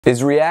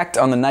Is React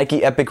on the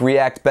Nike Epic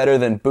React better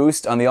than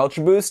Boost on the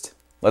Ultra Boost?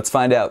 Let's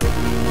find out.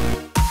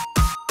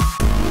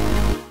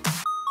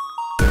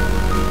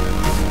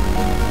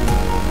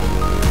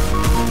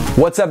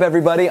 What's up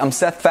everybody, I'm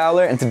Seth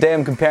Fowler and today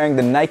I'm comparing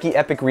the Nike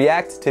Epic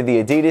React to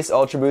the Adidas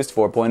Ultra Boost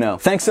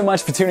 4.0. Thanks so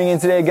much for tuning in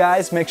today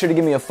guys. Make sure to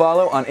give me a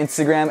follow on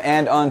Instagram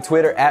and on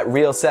Twitter at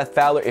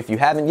RealSethFowler if you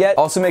haven't yet.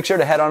 Also make sure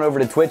to head on over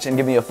to Twitch and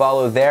give me a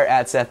follow there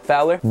at Seth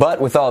Fowler. But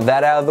with all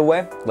that out of the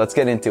way, let's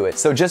get into it.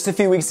 So just a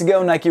few weeks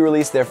ago, Nike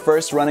released their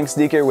first running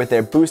sneaker with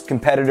their Boost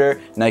competitor,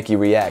 Nike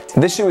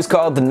React. This shoe is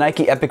called the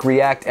Nike Epic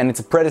React and it's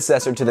a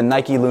predecessor to the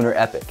Nike Lunar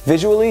Epic.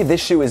 Visually,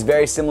 this shoe is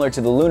very similar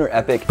to the Lunar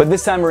Epic, but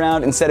this time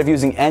around, instead of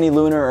using any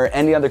Lunar or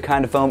any other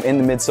kind of foam in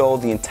the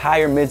midsole, the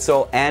entire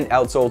midsole and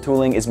outsole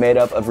tooling is made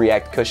up of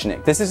React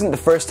cushioning. This isn't the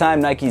first time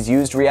Nike's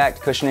used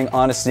React cushioning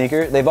on a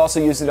sneaker. They've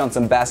also used it on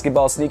some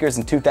basketball sneakers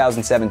in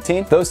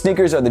 2017. Those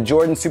sneakers are the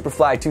Jordan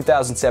Superfly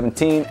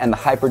 2017 and the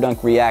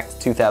Hyperdunk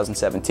React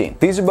 2017.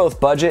 These are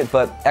both budget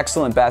but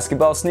excellent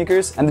basketball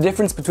sneakers, and the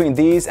difference between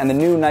these and the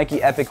new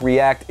Nike Epic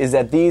React is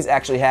that these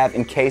actually have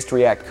encased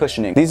React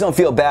cushioning. These don't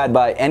feel bad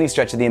by any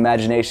stretch of the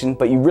imagination,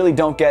 but you really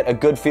don't get a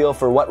good feel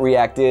for what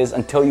React is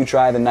until you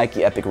try the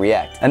Nike Epic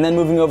React. And then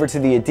moving over to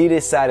the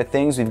Adidas side of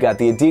things, we've got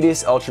the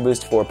Adidas Ultra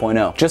Boost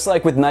 4.0. Just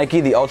like with Nike,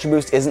 the Ultra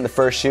Boost isn't the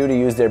first shoe to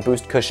use their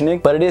Boost cushioning,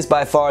 but it is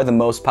by far the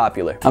most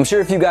popular. I'm sure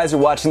if you guys are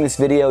watching this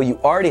video, you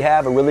already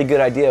have a really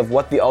good idea of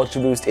what the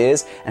Ultra Boost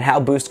is and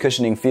how Boost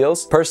cushioning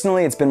feels.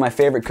 Personally, it's been my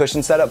favorite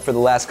cushion setup for the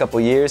last couple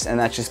years, and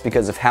that's just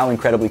because of how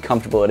incredibly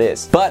comfortable it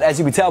is. But as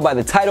you can tell by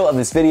the title of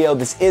this video,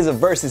 this is a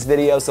versus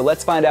video, so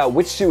let's find out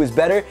which shoe is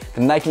better,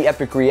 the Nike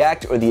Epic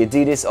React or the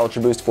Adidas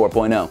Ultra Boost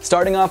 4.0.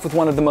 Starting off with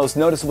one of the most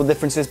noticeable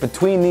differences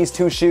between these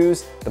two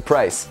shoes, the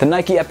price. The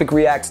Nike Epic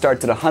React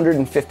starts at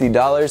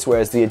 $150,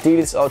 whereas the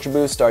Adidas Ultra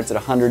Boost starts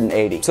at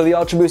 $180. So the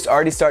Ultra Boost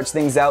already starts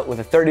things out with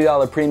a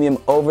 $30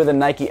 premium over the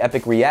Nike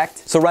Epic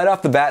React. So right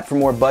off the bat, for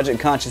more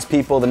budget-conscious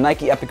people, the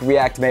Nike Epic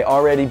React may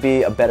already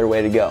be a better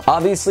way to go.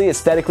 Obviously,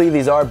 aesthetically,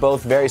 these are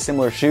both very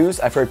similar shoes.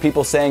 I've heard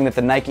people saying that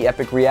the Nike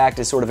Epic React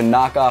is sort of a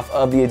knockoff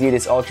of the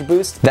Adidas Ultra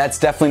Boost. That's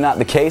definitely not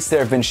the case. There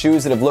have been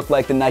shoes that have looked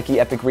like the Nike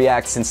Epic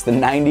React since the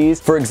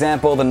 90s. For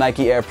example, the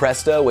Nike Air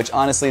Presto, which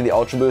honestly the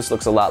Ultra Boost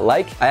looks a lot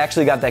like. I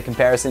actually got that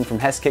comparison from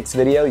Heskkick's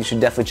video. You should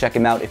definitely check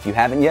him out if you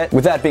haven't yet.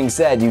 With that being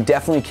said, you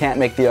definitely can't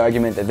make the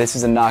argument that this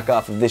is a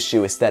knockoff of this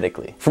shoe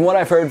aesthetically. From what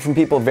I've heard from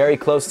people very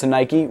close to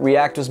Nike,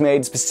 React was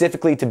made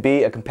specifically to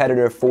be a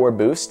competitor for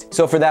Boost.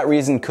 So for that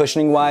reason,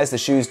 cushioning wise, the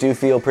shoes do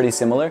feel pretty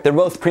similar. They're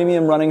both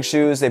premium running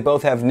shoes. They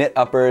both have knit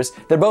uppers.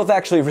 They're both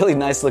actually really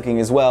nice looking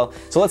as well.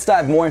 So let's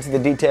dive more into the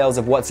details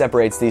of what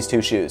separates these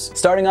two shoes.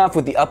 Starting off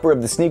with the upper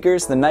of the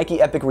sneakers, the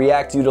Nike Epic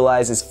React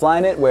utilizes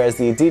Flyknit, whereas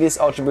the Adidas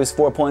Ultra Boost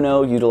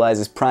 4.0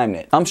 utilizes Prime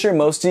Knit. I'm sure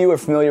most of you are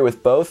familiar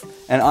with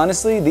both, and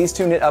honestly, these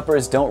two knit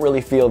uppers don't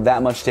really feel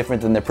that much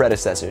different than their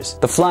predecessors.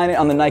 The Flyknit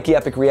on the Nike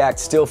Epic React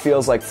still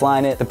feels like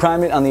Flyknit. The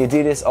Prime Knit on the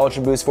Adidas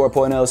Ultra Boost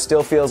 4.0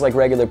 still feels like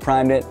regular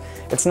Prime Knit.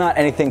 It's not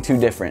anything too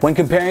different. When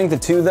comparing the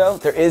two though,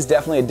 there is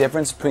definitely a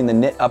difference between the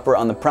knit upper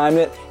on the Prime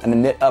Knit and the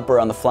knit upper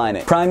on the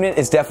Flyknit. Prime Knit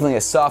is definitely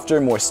a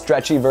softer, more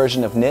stretchy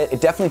version of knit.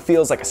 It definitely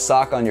feels like a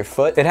sock on your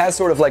foot. It has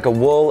sort of like a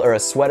wool or a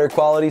sweater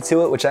quality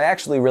to it, which I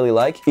actually really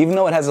like. Even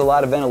though it has a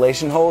lot of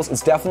ventilation holes,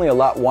 it's definitely a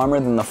lot warmer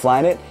than the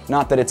Flyknit.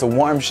 Not that it's a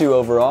warm shoe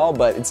overall,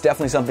 but it's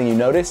definitely something you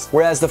notice.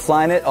 Whereas the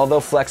Flyknit, although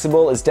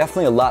flexible, is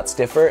definitely a lot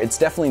stiffer. It's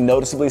definitely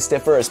noticeably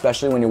stiffer,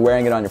 especially when you're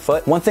wearing it on your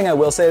foot. One thing I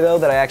will say though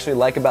that I actually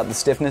like about the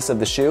stiffness of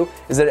the shoe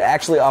is that it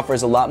actually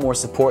offers a lot more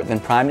support than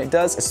Prime Knit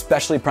does,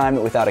 especially Prime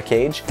Knit without a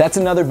cage. That's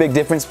another big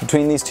difference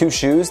between these two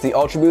shoes. The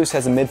Ultra Boost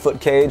has a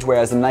midfoot cage,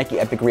 whereas the Nike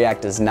Epic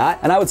React does not.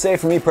 And I would say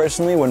for me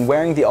personally, when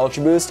wearing the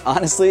Ultra Boost,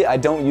 honestly, I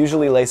don't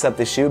usually lace up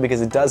the shoe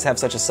because it does have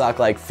such a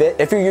sock-like fit.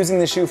 If you're using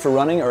the shoe for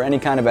running or any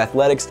kind of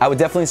athletics, I would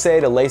definitely say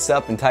to lace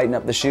up and tighten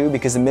up the shoe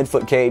because the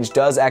midfoot cage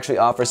does actually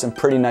offer some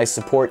pretty nice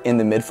support in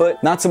the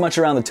midfoot. Not so much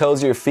around the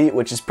toes of your feet,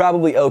 which is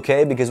probably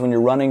okay because when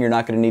you're running, you're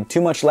not going to need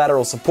too much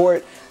lateral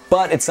support.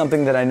 But it's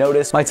something that I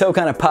notice. My toe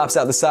kind of pops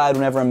out the side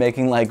whenever I'm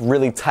making like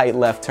really tight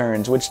left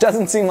turns, which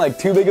doesn't seem like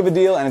too big of a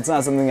deal, and it's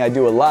not something I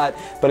do a lot,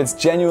 but it's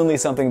genuinely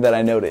something that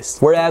I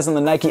noticed. Whereas on the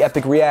Nike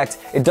Epic React,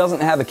 it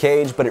doesn't have a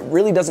cage, but it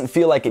really doesn't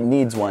feel like it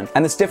needs one.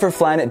 And the stiffer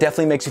Flyknit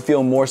definitely makes you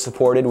feel more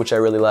supported, which I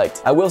really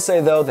liked. I will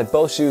say though that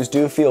both shoes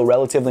do feel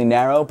relatively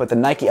narrow, but the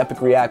Nike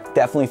Epic React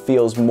definitely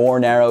feels more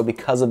narrow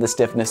because of the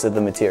stiffness of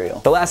the material.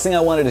 The last thing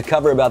I wanted to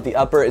cover about the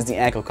upper is the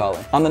ankle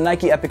collar. On the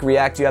Nike Epic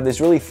React, you have this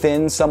really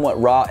thin, somewhat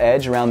raw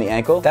edge around the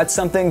ankle. That's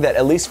something that,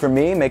 at least for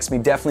me, makes me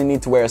definitely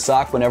need to wear a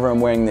sock whenever I'm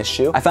wearing this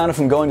shoe. I found if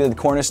I'm going to the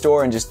corner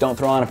store and just don't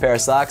throw on a pair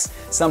of socks,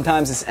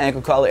 sometimes this ankle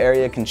collar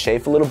area can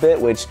chafe a little bit,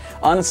 which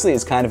honestly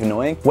is kind of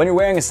annoying. When you're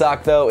wearing a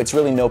sock though, it's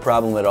really no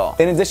problem at all.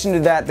 In addition to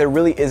that, there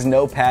really is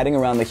no padding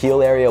around the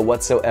heel area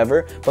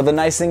whatsoever, but the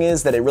nice thing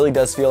is that it really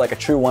does feel like a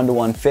true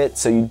one-to-one fit,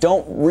 so you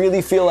don't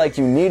really feel like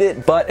you need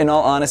it, but in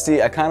all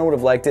honesty, I kind of would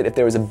have liked it if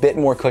there was a bit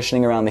more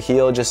cushioning around the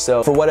heel, just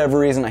so for whatever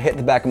reason I hit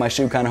the back of my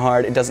shoe kind of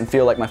hard, it doesn't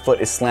feel like my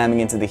foot is slamming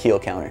into the the heel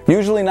counter.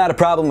 Usually not a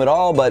problem at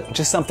all, but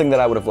just something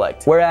that I would have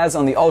liked. Whereas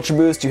on the Ultra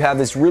Boost, you have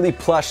this really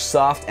plush,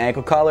 soft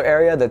ankle collar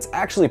area that's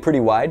actually pretty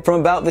wide. From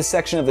about this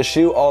section of the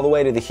shoe all the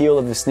way to the heel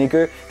of the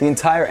sneaker, the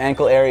entire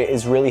ankle area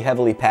is really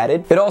heavily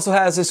padded. It also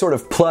has this sort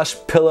of plush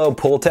pillow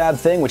pull tab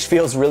thing, which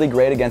feels really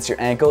great against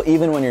your ankle,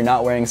 even when you're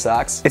not wearing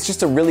socks. It's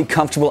just a really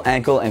comfortable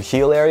ankle and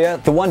heel area.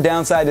 The one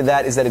downside to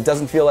that is that it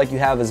doesn't feel like you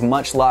have as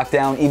much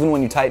lockdown, even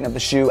when you tighten up the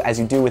shoe, as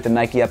you do with the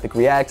Nike Epic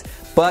React.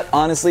 But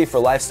honestly, for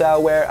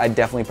lifestyle wear, I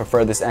definitely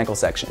prefer this ankle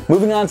section.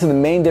 Moving on to the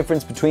main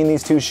difference between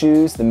these two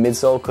shoes, the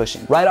midsole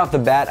cushion. Right off the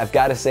bat, I've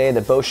got to say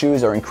that both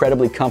shoes are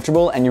incredibly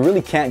comfortable, and you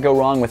really can't go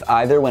wrong with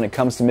either when it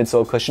comes to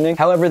midsole cushioning.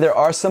 However, there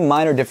are some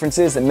minor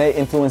differences that may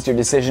influence your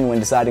decision when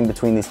deciding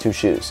between these two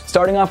shoes.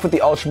 Starting off with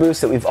the Ultra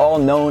Boost that we've all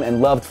known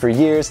and loved for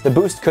years, the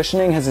Boost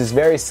cushioning has this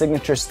very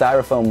signature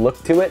styrofoam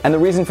look to it, and the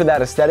reason for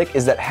that aesthetic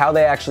is that how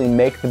they actually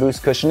make the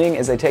Boost cushioning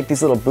is they take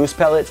these little Boost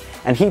pellets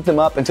and heat them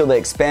up until they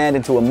expand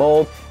into a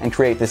mold and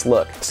create this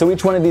look. So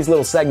each one of these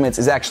little segments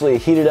is actually a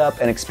heated up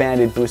and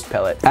expanded Boost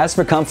pellet. As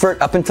for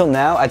comfort, up until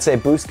now, I'd say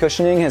Boost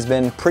cushioning has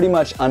been pretty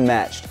much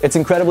unmatched. It's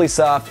incredibly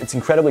soft, it's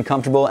incredibly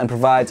comfortable, and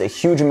provides a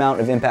huge amount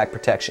of impact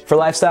protection. For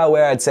lifestyle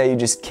wear, I'd say you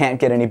just can't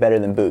get any better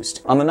than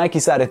Boost. On the Nike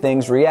side of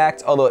things,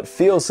 React, although it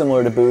feels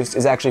similar to Boost,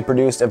 is actually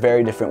produced a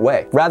very different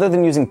way. Rather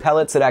than using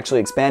pellets that actually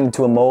expand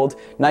into a mold,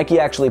 Nike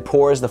actually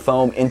pours the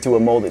foam into a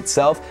mold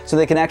itself, so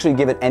they can actually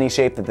give it any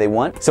shape that they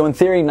want. So in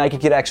theory, Nike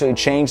could actually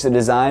change the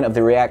design of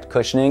the React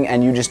cushioning,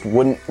 and you just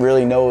wouldn't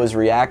really know it was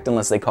React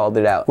unless they called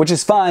it out. Which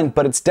is fine,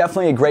 but it's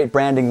definitely a great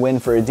branding win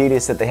for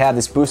Adidas that they have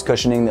this Boost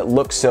cushioning that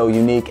looks so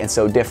unique and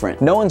so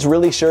different. No one's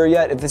really sure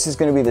yet if this is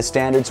going to be the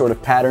standard sort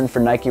of pattern for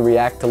Nike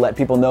React to let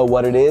people know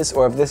what it is,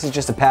 or if this is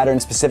just a pattern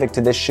specific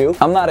to this shoe.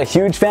 I'm not a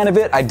huge fan of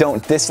it, I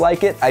don't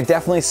dislike it. I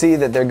definitely see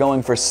that they're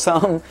going for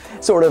some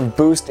sort of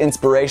Boost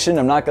inspiration,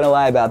 I'm not gonna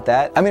lie about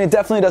that. I mean, it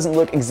definitely doesn't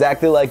look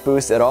exactly like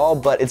Boost at all,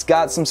 but it's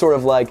got some sort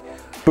of like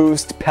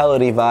Boost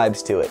pellety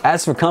vibes to it.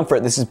 As for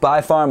comfort, this is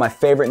by far my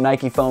favorite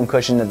Nike foam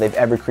cushion that they've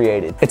ever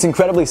created. It's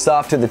incredibly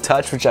soft to the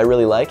touch, which I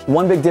really like.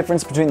 One big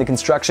difference between the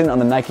construction on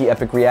the Nike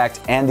Epic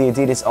React and the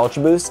Adidas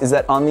Ultra Boost is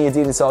that on the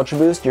Adidas Ultra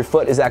Boost, your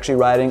foot is actually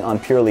riding on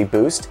purely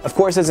Boost. Of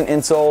course, there's an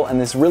insole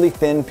and this really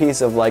thin piece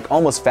of like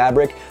almost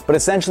fabric, but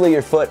essentially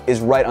your foot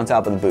is right on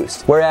top of the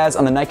Boost. Whereas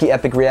on the Nike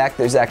Epic React,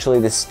 there's actually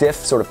this stiff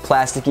sort of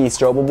plasticky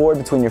strobo board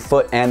between your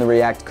foot and the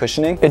React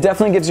cushioning. It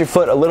definitely gives your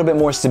foot a little bit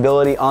more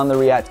stability on the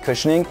React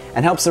cushioning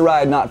and helps the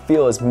ride not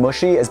feel as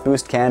mushy as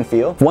Boost can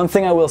feel. One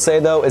thing I will say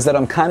though is that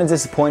I'm kind of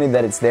disappointed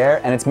that it's there,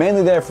 and it's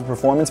mainly there for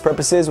performance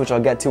purposes, which I'll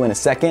get to in a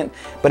second.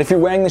 But if you're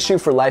wearing the shoe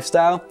for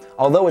lifestyle,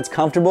 although it's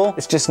comfortable,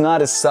 it's just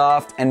not as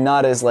soft and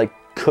not as like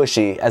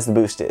cushy as the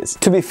Boost is.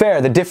 To be fair,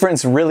 the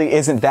difference really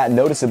isn't that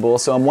noticeable,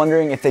 so I'm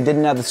wondering if they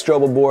didn't have the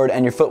strobo board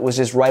and your foot was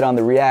just right on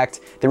the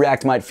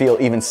React might feel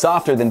even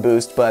softer than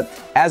Boost, but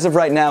as of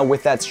right now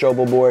with that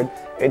strobo board,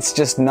 it's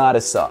just not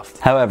as soft.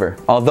 However,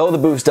 although the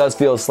Boost does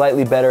feel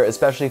slightly better,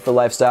 especially for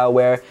lifestyle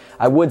wear,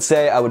 I would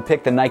say I would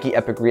pick the Nike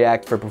Epic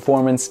React for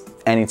performance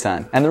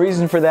anytime. And the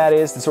reason for that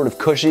is the sort of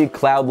cushy,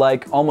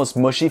 cloud-like, almost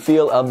mushy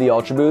feel of the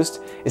Ultra Boost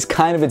is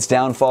kind of its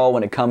downfall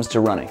when it comes to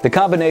running. The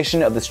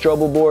combination of the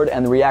strobo board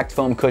and the React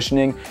foam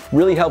cushioning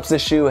really helps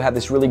this shoe have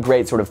this really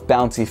great sort of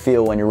bouncy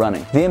feel when you're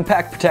running. The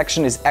impact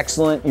protection is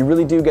excellent, you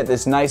really do get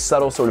this nice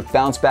subtle sort of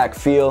bounce back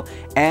feel,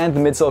 and the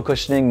midsole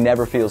cushioning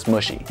never feels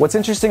mushy. What's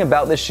interesting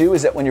about this shoe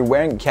is that when you're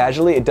wearing it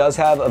casually, it does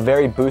have a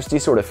very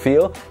boosty sort of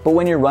feel, but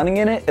when you're running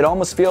in it, it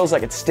almost feels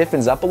like it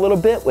stiffens up a little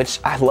bit, which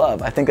I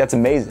love. I think that's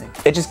amazing.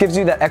 It just gives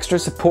you that extra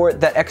support,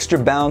 that extra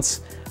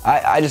bounce.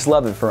 I just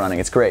love it for running,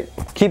 it's great.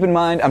 Keep in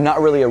mind, I'm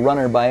not really a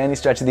runner by any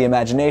stretch of the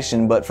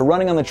imagination, but for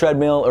running on the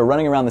treadmill or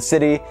running around the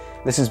city,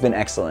 this has been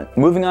excellent.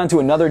 Moving on to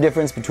another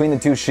difference between the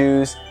two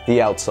shoes, the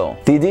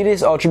outsole. The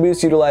Adidas Ultra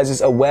Boost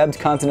utilizes a webbed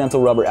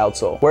continental rubber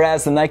outsole,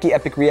 whereas the Nike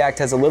Epic React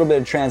has a little bit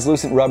of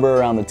translucent rubber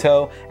around the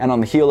toe and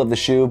on the heel of the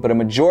shoe, but a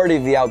majority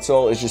of the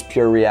outsole is just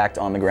pure React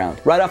on the ground.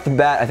 Right off the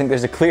bat, I think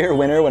there's a clear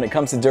winner when it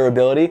comes to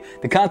durability.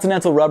 The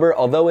continental rubber,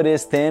 although it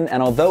is thin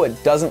and although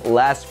it doesn't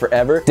last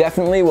forever,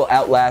 definitely will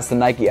outlast the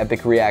Nike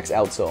Epic React's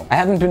outsole. I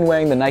haven't been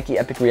wearing the Nike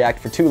Epic React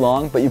for too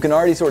long, but you can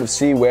already sort of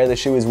see where the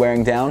shoe is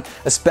wearing down,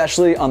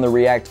 especially on the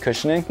React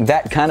cushioning.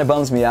 That kind of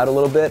bums me out a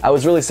little bit. I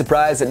was really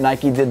surprised that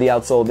Nike did the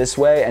outsole this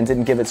way and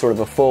didn't give it sort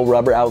of a full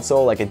rubber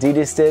outsole like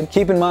Adidas did.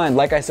 Keep in mind,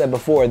 like I said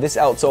before, this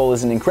outsole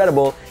isn't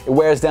incredible. It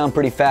wears down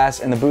pretty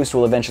fast and the Boost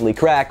will eventually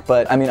crack,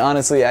 but I mean,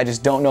 honestly, I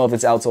just don't know if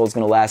its outsole is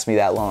going to last me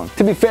that long.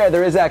 To be fair,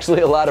 there is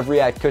actually a lot of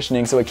React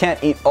cushioning, so it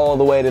can't eat all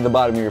the way to the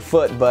bottom of your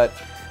foot, but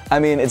I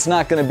mean, it's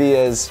not going to be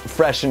as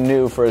fresh and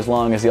new for as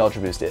long as the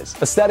Ultra Boost is.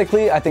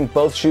 Aesthetically, I think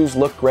both shoes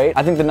look great.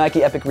 I think the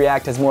Nike Epic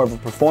React has more of a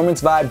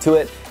performance vibe to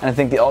it, and I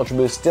think the Ultra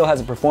Boost still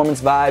has a performance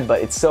vibe, but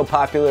it's so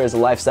popular as a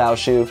lifestyle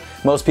shoe.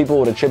 Most people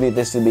would attribute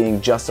this to being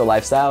just a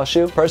lifestyle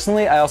shoe.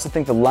 Personally, I also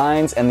think the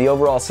lines and the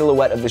overall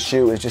silhouette of the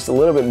shoe is just a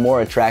little bit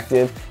more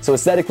attractive, so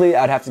aesthetically,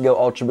 I'd have to go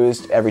Ultra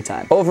Boost every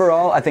time.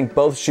 Overall, I think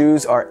both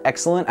shoes are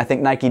excellent. I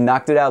think Nike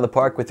knocked it out of the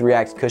park with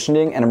React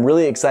cushioning, and I'm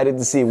really excited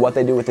to see what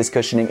they do with this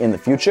cushioning in the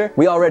future.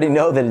 We already already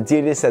know that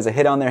Adidas has a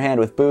hit on their hand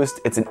with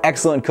Boost. It's an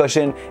excellent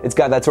cushion. It's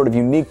got that sort of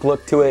unique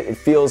look to it. It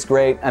feels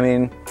great. I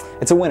mean,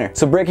 it's a winner.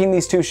 So breaking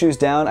these two shoes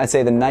down, I'd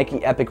say the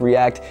Nike Epic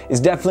React is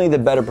definitely the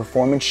better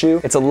performance shoe.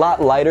 It's a lot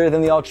lighter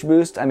than the Ultra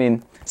Boost. I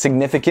mean,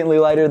 significantly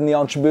lighter than the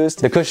Ultra Boost.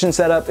 The cushion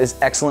setup is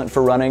excellent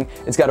for running.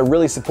 It's got a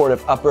really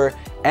supportive upper,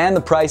 and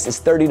the price is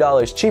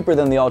 $30 cheaper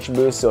than the Ultra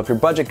Boost, so if you're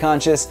budget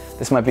conscious,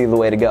 this might be the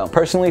way to go.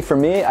 Personally, for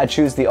me, I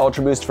choose the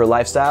Ultra Boost for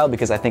lifestyle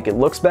because I think it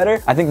looks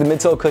better. I think the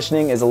midsole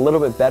cushioning is a little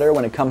bit better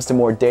when it comes to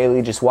more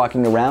daily just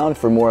walking around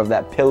for more of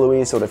that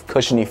pillowy, sort of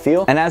cushiony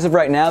feel. And as of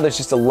right now, there's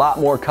just a lot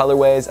more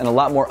colorways and a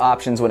lot more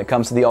options when it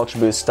comes to the Ultra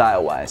Boost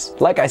style-wise.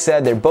 Like I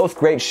said, they're both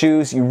great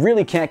shoes. You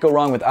really can't go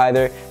wrong with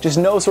either. Just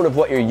know sort of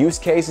what your use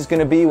case is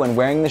gonna be when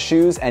wearing the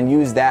shoes and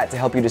use that to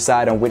help you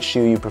decide on which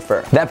shoe you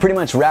prefer. That pretty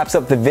much wraps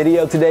up the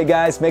video today,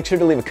 guys. Make sure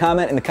to leave a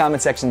comment in the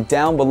comment section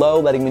down below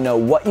letting me know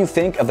what you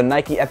think of the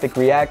Nike Epic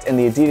React and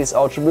the Adidas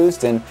Ultra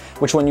Boost and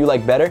which one you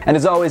like better. And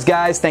as always,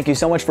 guys, thank you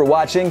so much for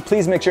watching.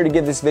 Please make sure to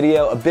give this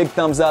video a big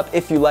thumbs up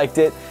if you liked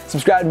it.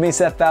 Subscribe to me,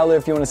 Seth Fowler,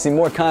 if you want to see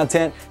more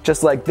content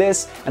just like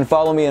this, and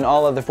follow me in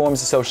all other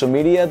forms of social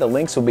media. The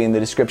links will be in the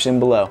description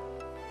below.